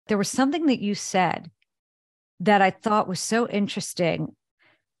there was something that you said that I thought was so interesting,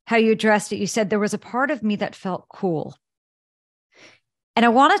 how you addressed it. You said there was a part of me that felt cool. And I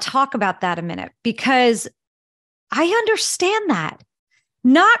want to talk about that a minute, because I understand that.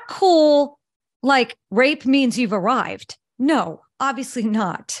 Not cool, like rape means you've arrived. No, obviously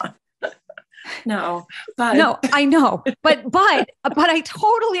not. No, but no, I know, but I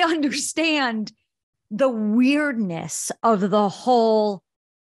totally understand the weirdness of the whole,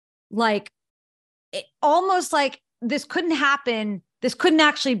 like, almost like this couldn't happen. This couldn't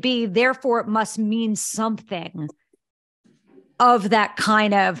actually be, therefore it must mean something of that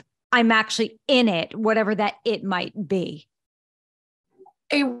kind of, I'm actually in it, whatever that it might be.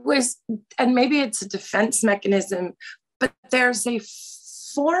 It was, and maybe it's a defense mechanism, but there's a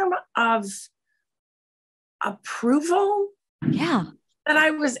form of approval, yeah, that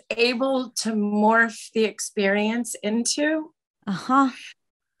I was able to morph the experience into.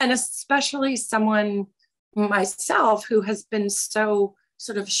 And especially someone, myself, who has been so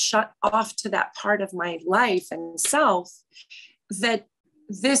sort of shut off to that part of my life and self, that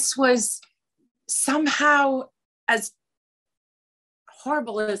this was somehow, as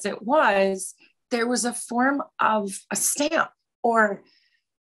horrible as it was, there was a form of a stamp, or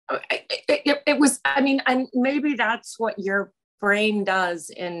it was, I mean, and maybe that's what your brain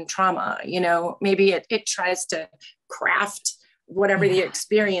does in trauma, you know, maybe it tries to craft whatever the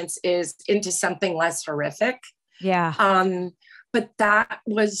experience is into something less horrific. Yeah. But that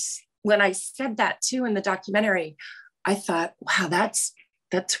was, when I said that too in the documentary, I thought, wow, that's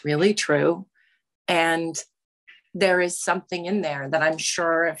really true. And there is something in there that I'm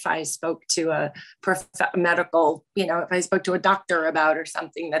sure if I spoke to a medical, you know, if I spoke to a doctor about or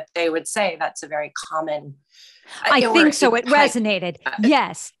something, that they would say that's a very common. I think so. It resonated.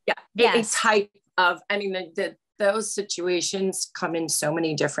 Yes. Yeah. Yes. A type of, I mean, those situations come in so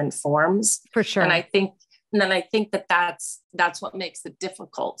many different forms. For sure. And I think that that's what makes it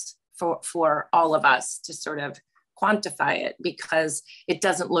difficult for all of us to sort of quantify it, because it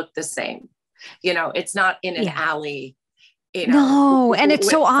doesn't look the same. You know, it's not in an alley, you know. No, and it's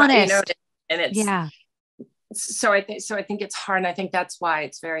so honest. You know, and it's so I think it's hard. And I think that's why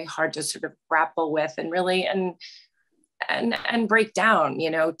it's very hard to sort of grapple with and really and break down, you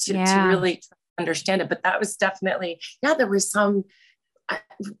know, to really understand it. But that was definitely, there was some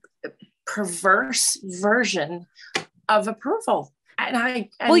perverse version of approval.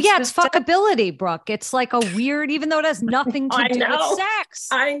 It's fuckability, Brooke. It's like a weird, even though it has nothing to do with sex.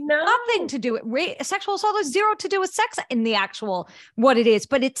 I know. Nothing to do with sexual assault. Has zero to do with sex in the actual what it is.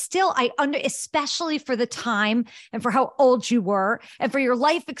 But it's still, especially for the time and for how old you were and for your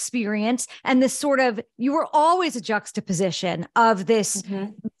life experience and this sort of, you were always a juxtaposition of this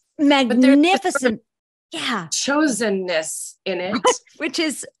magnificent, chosenness in it, which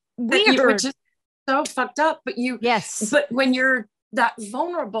is weird. Which is so fucked up. But but when you're that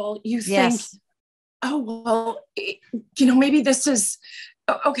vulnerable, you think, oh, well, you know, maybe this is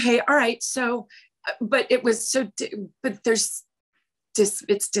okay. All right. So, but it was so, but there's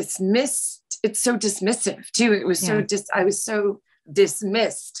it's dismissed. It's so dismissive too. It was I was so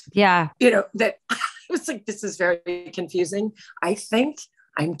dismissed. Yeah. You know, that I was like, this is very confusing. I think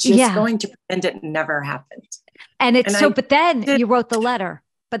I'm just going to pretend it never happened. And but then you wrote the letter,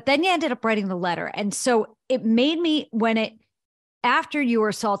 but then you ended up writing the letter. And so it made me, after you were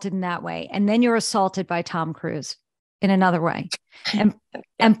assaulted in that way, and then you're assaulted by Tom Cruise in another way.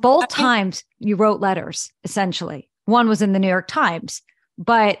 And both times you wrote letters, essentially. One was in the New York Times,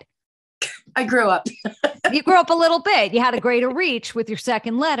 but I grew up. You grew up a little bit. You had a greater reach with your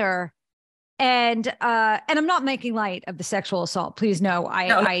second letter. And I'm not making light of the sexual assault. Please know,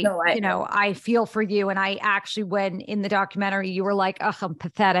 I feel for you. And I actually, when in the documentary, you were like, "Ugh, I'm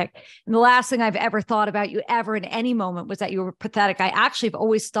pathetic." And the last thing I've ever thought about you ever in any moment was that you were pathetic. I actually have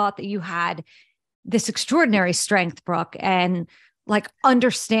always thought that you had this extraordinary strength, Brooke, and like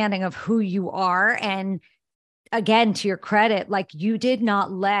understanding of who you are. And again, to your credit, like you did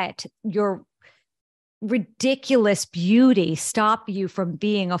not let your ridiculous beauty stop you from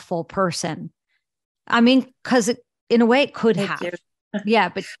being a full person. I mean, because in a way it could have. Yeah,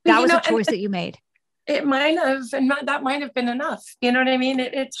 but that was a choice that you made. It might have, and that might have been enough. You know what I mean?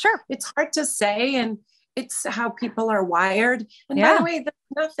 It's hard to say, and it's how people are wired. And by the way, there's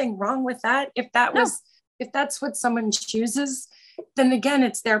nothing wrong with that. If that's what someone chooses, then again,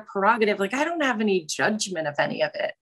 it's their prerogative. Like, I don't have any judgment of any of it.